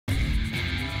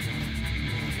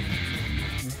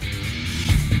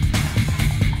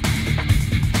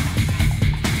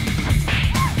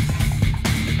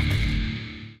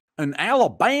An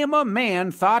Alabama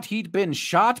man thought he'd been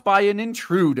shot by an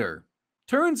intruder.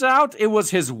 Turns out it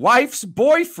was his wife's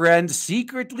boyfriend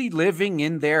secretly living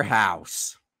in their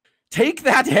house. Take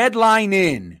that headline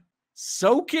in,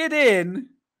 soak it in,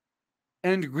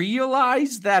 and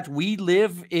realize that we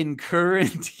live in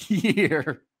current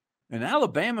year. An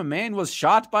Alabama man was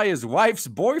shot by his wife's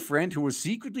boyfriend who was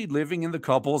secretly living in the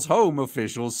couple's home,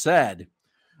 officials said.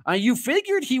 You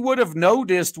figured he would have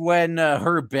noticed when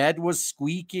her bed was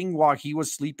squeaking while he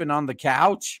was sleeping on the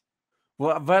couch?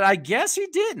 Well, but I guess he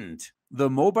didn't. The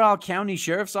Mobile County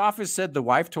Sheriff's Office said the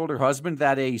wife told her husband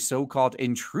that a so-called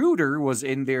intruder was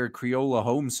in their Creola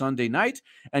home Sunday night,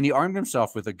 and he armed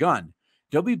himself with a gun.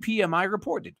 WPMI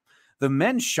reported. The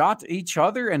men shot each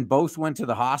other and both went to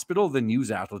the hospital, the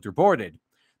news outlet reported.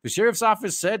 The sheriff's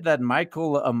office said that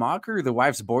Michael Amaker, the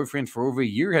wife's boyfriend for over a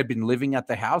year, had been living at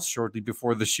the house shortly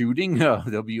before the shooting,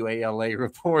 WALA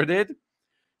reported.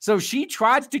 So she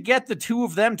tried to get the two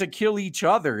of them to kill each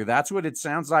other. That's what it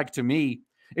sounds like to me.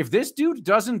 If this dude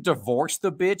doesn't divorce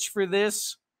the bitch for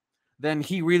this, then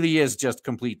he really is just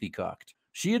completely cucked.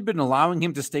 She had been allowing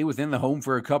him to stay within the home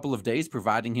for a couple of days,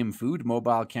 providing him food.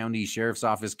 Mobile County Sheriff's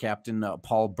Office Captain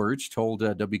Paul Birch told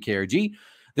WKRG.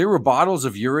 There were bottles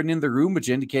of urine in the room, which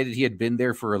indicated he had been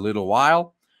there for a little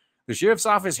while. The sheriff's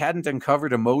office hadn't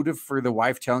uncovered a motive for the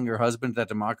wife telling her husband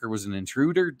that Amaker was an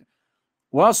intruder.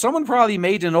 Well, someone probably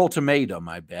made an ultimatum,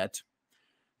 I bet.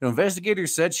 The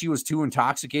investigators said she was too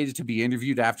intoxicated to be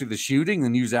interviewed after the shooting, the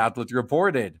news outlet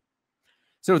reported.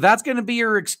 So that's going to be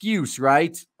her excuse,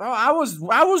 right? Oh, I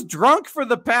was drunk for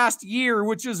the past year,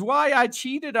 which is why I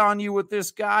cheated on you with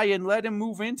this guy and let him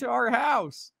move into our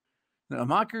house.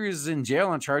 Amaker is in jail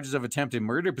on charges of attempted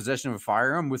murder, possession of a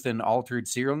firearm with an altered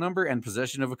serial number, and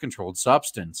possession of a controlled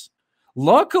substance.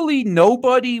 Luckily,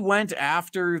 nobody went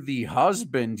after the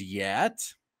husband yet.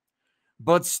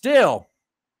 But still,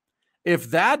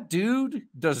 if that dude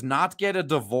does not get a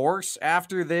divorce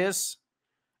after this,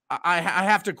 I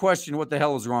have to question what the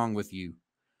hell is wrong with you.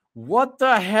 What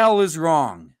the hell is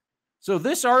wrong? So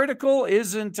this article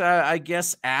isn't, I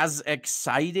guess, as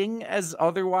exciting as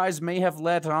otherwise may have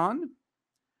let on.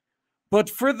 But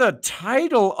for the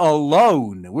title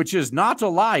alone, which is not a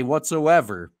lie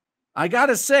whatsoever, I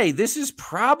gotta say, this is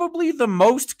probably the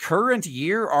most current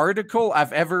year article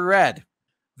I've ever read.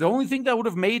 The only thing that would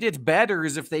have made it better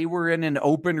is if they were in an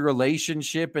open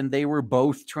relationship and they were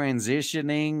both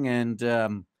transitioning and,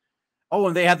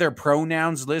 and they had their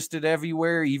pronouns listed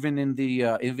everywhere, even in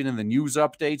the news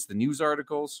updates, the news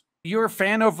articles. You're a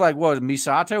fan of, like, what,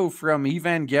 Misato from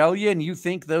Evangelion? You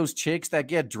think those chicks that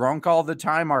get drunk all the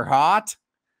time are hot?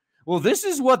 Well, this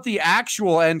is what the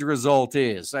actual end result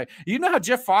is. You know how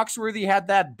Jeff Foxworthy had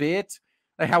that bit?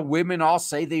 Like how women all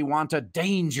say they want a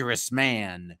dangerous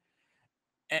man.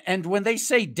 And when they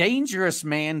say dangerous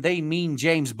man, they mean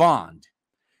James Bond.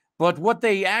 But what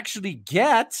they actually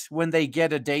get when they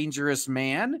get a dangerous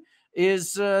man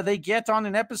is they get on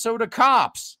an episode of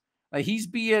Cops. He's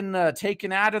being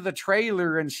taken out of the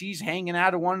trailer and she's hanging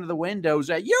out of one of the windows.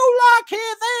 You lock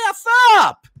his ass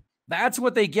up! That's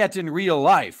what they get in real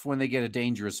life when they get a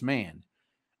dangerous man.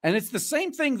 And it's the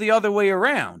same thing the other way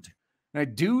around.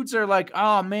 Dudes are like,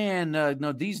 oh man,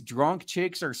 no, these drunk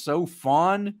chicks are so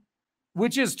fun.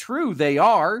 Which is true, they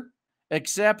are.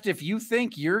 Except if you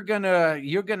think you're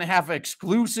gonna have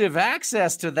exclusive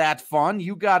access to that fun,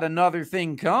 you got another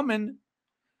thing coming.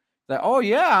 That, oh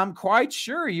yeah, I'm quite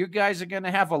sure you guys are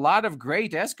gonna have a lot of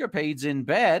great escapades in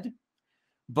bed.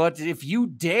 But if you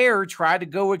dare try to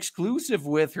go exclusive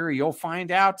with her, you'll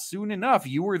find out soon enough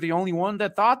you were the only one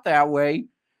that thought that way.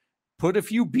 Put a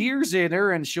few beers in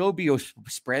her and she'll be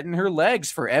spreading her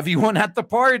legs for everyone at the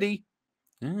party.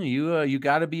 You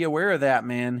got to be aware of that,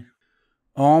 man.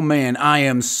 Oh man, I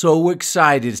am so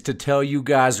excited to tell you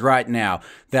guys right now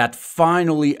that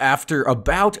finally, after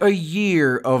about a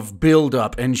year of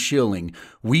build-up and shilling,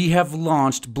 we have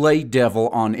launched Blade Devil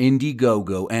on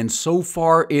Indiegogo, and so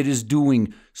far it is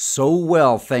doing so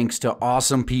well thanks to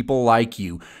awesome people like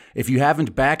you. If you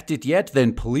haven't backed it yet,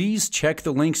 then please check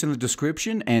the links in the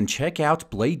description and check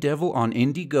out Blade Devil on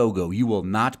Indiegogo. You will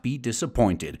not be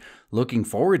disappointed. Looking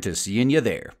forward to seeing you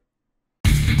there.